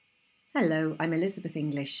Hello, I'm Elizabeth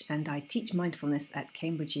English and I teach mindfulness at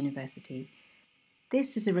Cambridge University.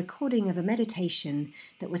 This is a recording of a meditation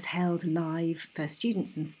that was held live for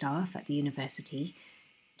students and staff at the university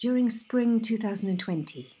during spring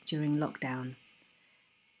 2020, during lockdown.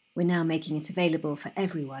 We're now making it available for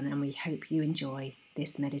everyone and we hope you enjoy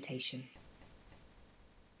this meditation.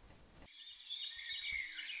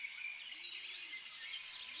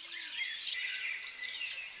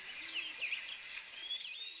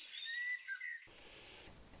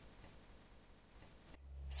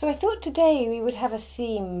 So I thought today we would have a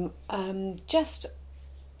theme, just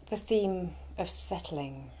the theme of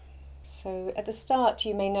settling. So at the start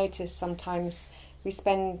you may notice sometimes we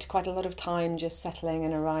spend quite a lot of time just settling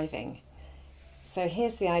and arriving. So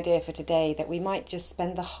here's the idea for today, that we might just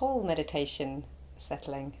spend the whole meditation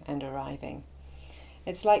settling and arriving.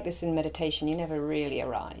 It's like this in meditation, you never really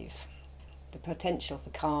arrive. The potential for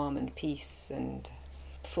calm and peace and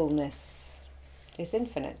fullness is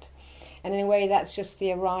infinite. And in a way that's just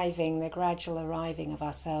the arriving, the gradual arriving of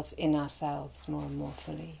ourselves in ourselves more and more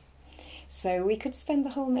fully. So we could spend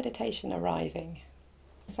the whole meditation arriving.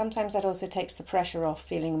 Sometimes that also takes the pressure off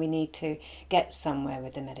feeling we need to get somewhere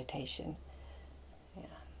with the meditation.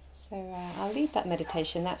 So I'll leave that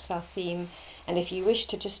meditation, that's our theme. And if you wish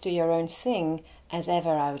to just do your own thing, as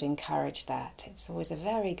ever, I would encourage that. It's always a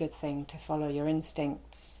very good thing to follow your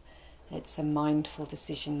instincts. It's a mindful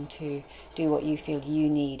decision to do what you feel you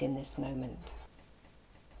need in this moment.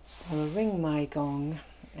 So I will ring my gong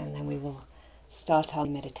and then we will start our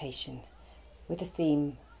meditation with the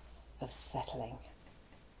theme of settling.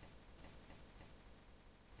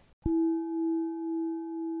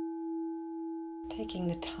 Taking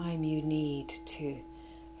the time you need to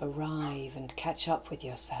arrive and catch up with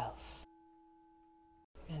yourself.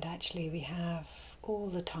 And actually we have all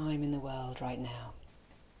the time in the world right now.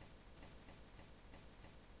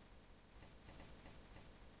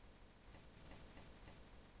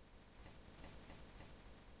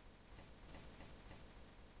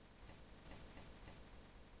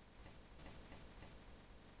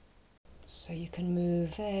 So you can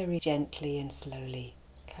move very gently and slowly,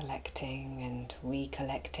 collecting and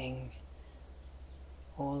recollecting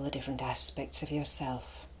all the different aspects of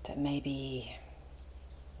yourself that may be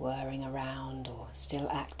whirring around or still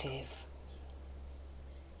active,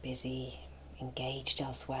 busy, engaged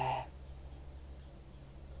elsewhere.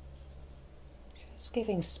 Just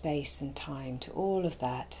giving space and time to all of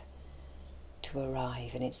that to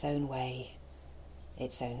arrive in its own way,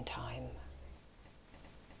 its own time.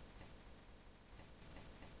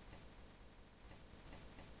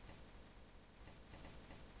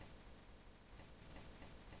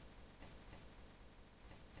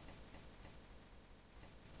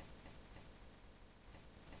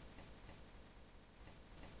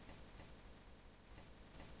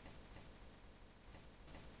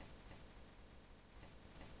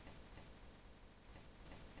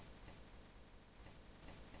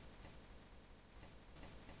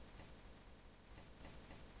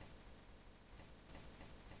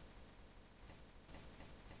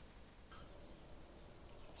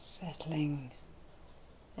 Settling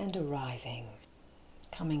and arriving,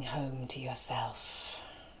 coming home to yourself,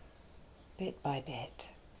 bit by bit.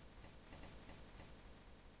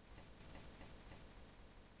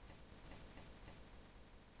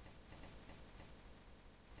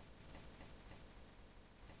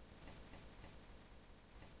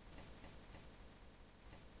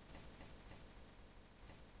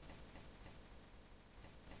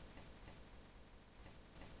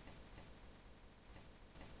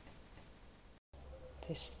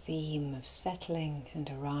 This theme of settling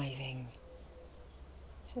and arriving,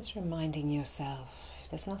 just reminding yourself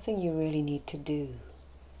there's nothing you really need to do.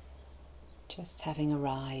 Just having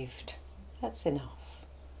arrived, that's enough.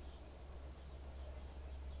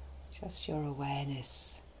 Just your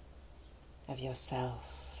awareness of yourself,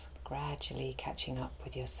 gradually catching up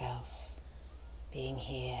with yourself, being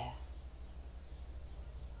here.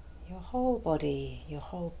 Your whole body, your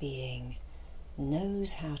whole being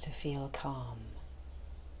knows how to feel calm,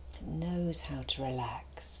 knows how to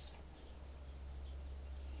relax.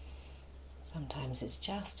 Sometimes it's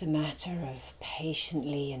just a matter of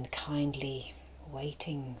patiently and kindly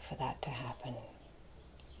waiting for that to happen,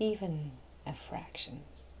 even a fraction.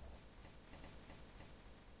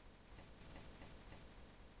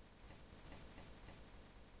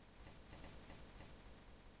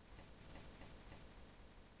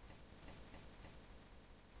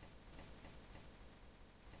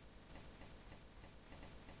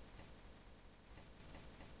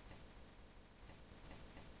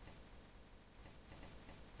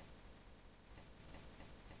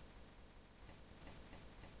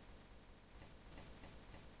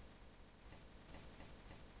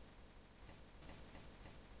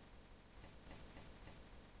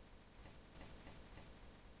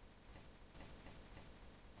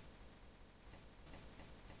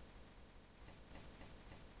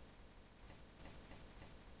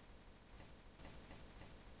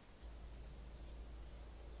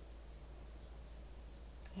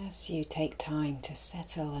 As you take time to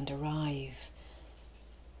settle and arrive,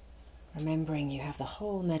 remembering you have the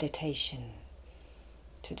whole meditation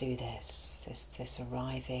to do this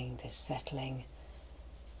arriving, this settling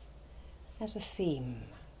as a theme.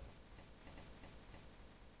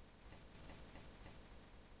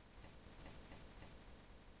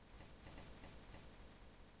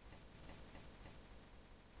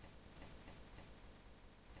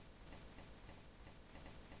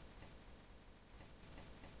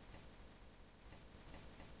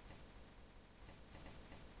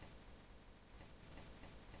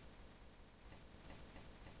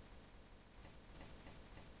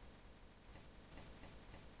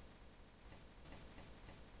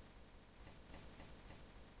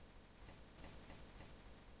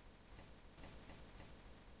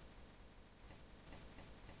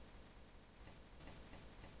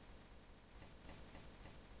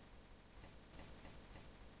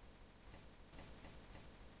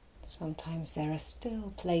 Sometimes there are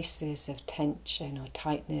still places of tension or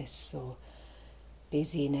tightness or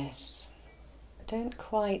busyness that don't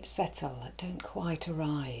quite settle, that don't quite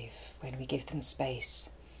arrive when we give them space.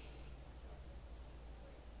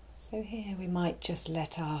 So here we might just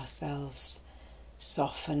let ourselves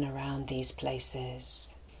soften around these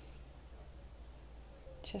places.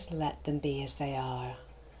 Just let them be as they are.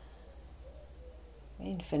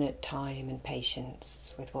 Infinite time and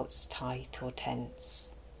patience with what's tight or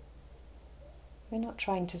tense. We're not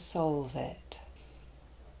trying to solve it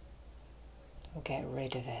or get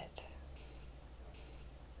rid of it.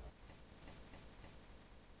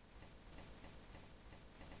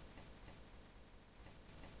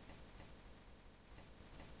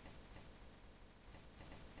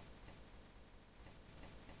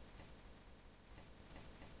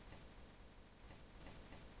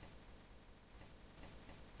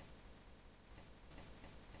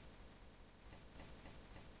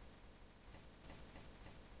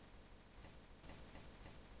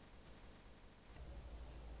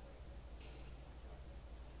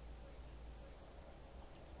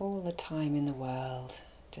 All the time in the world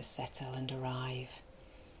to settle and arrive.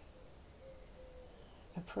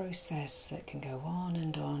 A process that can go on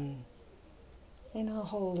and on in our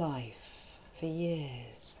whole life for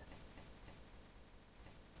years.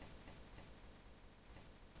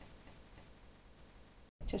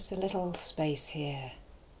 Just a little space here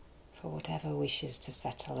for whatever wishes to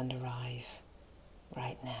settle and arrive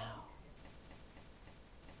right now.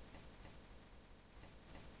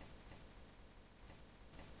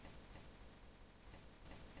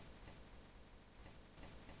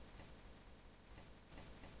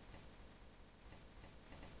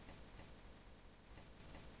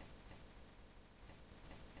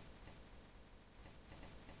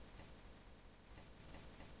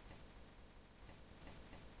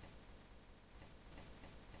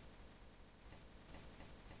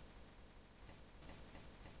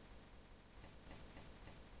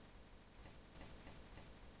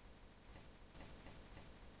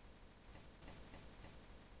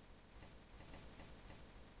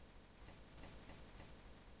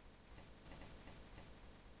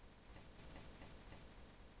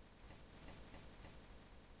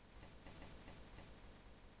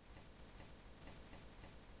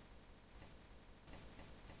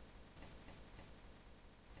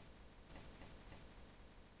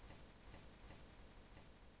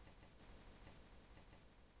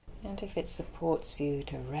 And if it supports you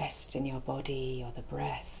to rest in your body or the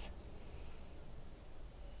breath,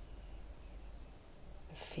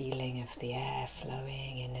 the feeling of the air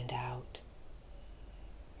flowing in and out,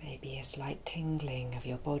 maybe a slight tingling of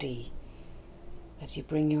your body as you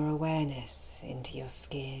bring your awareness into your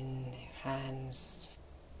skin, your hands,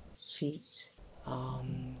 feet,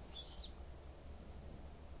 arms,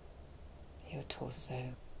 your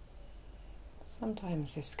torso.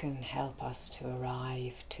 Sometimes this can help us to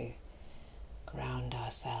arrive, to ground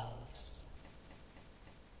ourselves.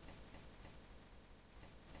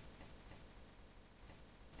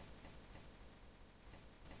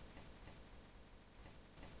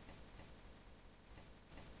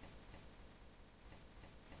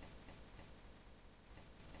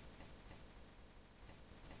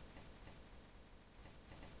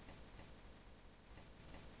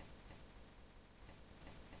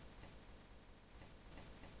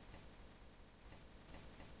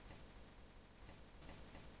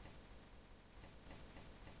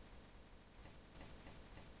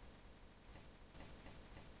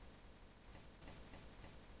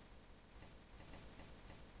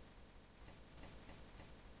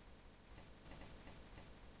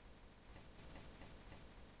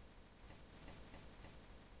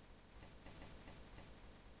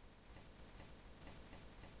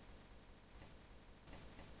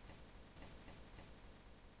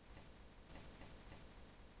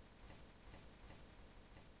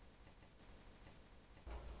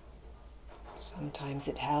 Sometimes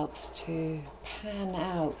it helps to pan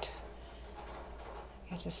out,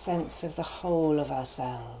 get a sense of the whole of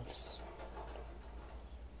ourselves,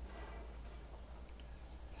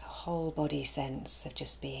 a whole body sense of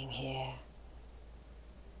just being here.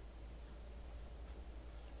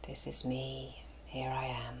 This is me, here I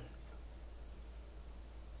am,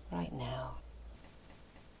 right now.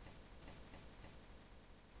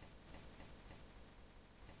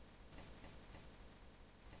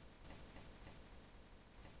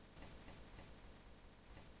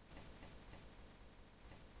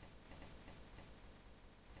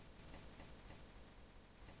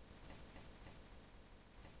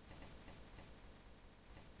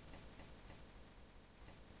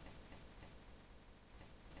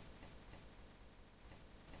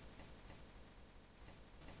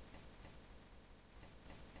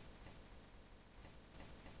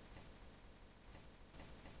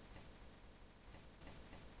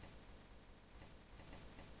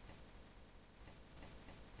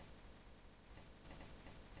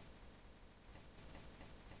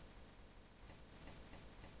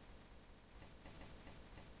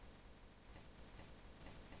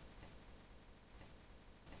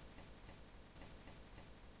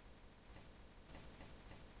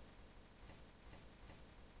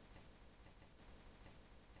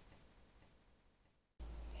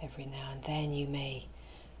 Every now and then you may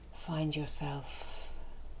find yourself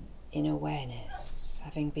in awareness,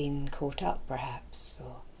 having been caught up perhaps,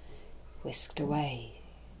 or whisked away.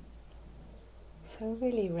 So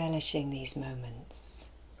really relishing these moments,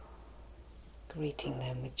 greeting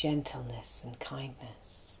them with gentleness and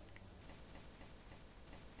kindness.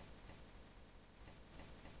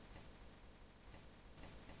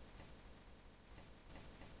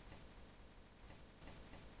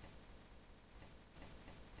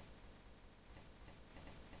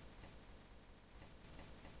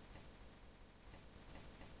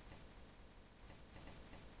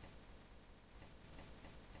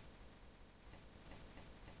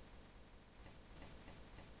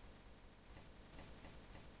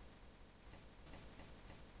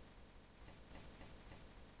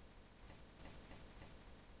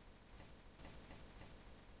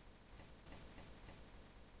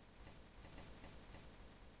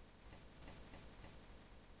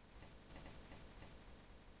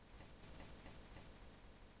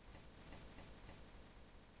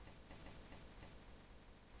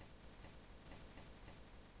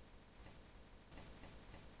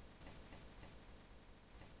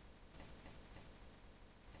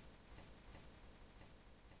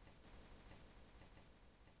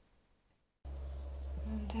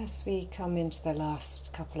 And as we come into the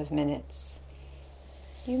last couple of minutes,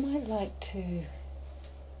 you might like to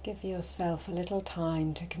give yourself a little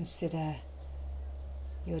time to consider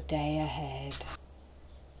your day ahead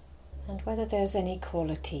and whether there's any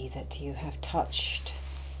quality that you have touched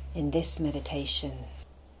in this meditation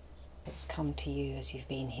that's come to you as you've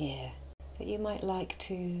been here that you might like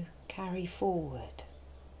to carry forward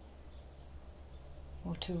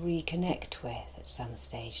or to reconnect with at some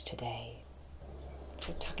stage today.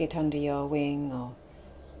 To tuck it under your wing or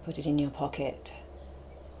put it in your pocket,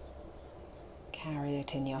 carry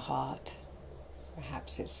it in your heart.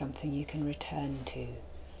 Perhaps it's something you can return to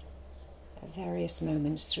at various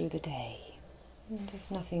moments through the day. And if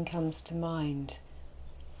nothing comes to mind,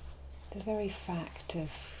 the very fact of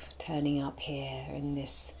turning up here in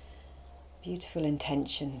this beautiful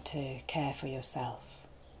intention to care for yourself,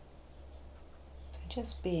 so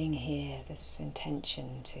just being here, this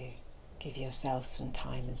intention to give yourself some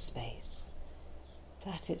time and space,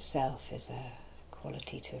 that itself is a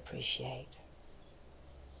quality to appreciate.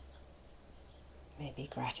 Maybe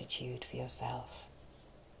gratitude for yourself.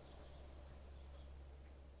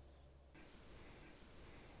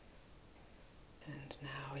 And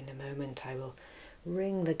now in a moment I will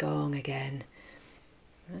ring the gong again,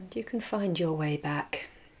 and you can find your way back,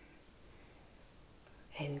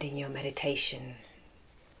 ending your meditation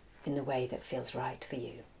in the way that feels right for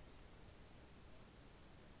you.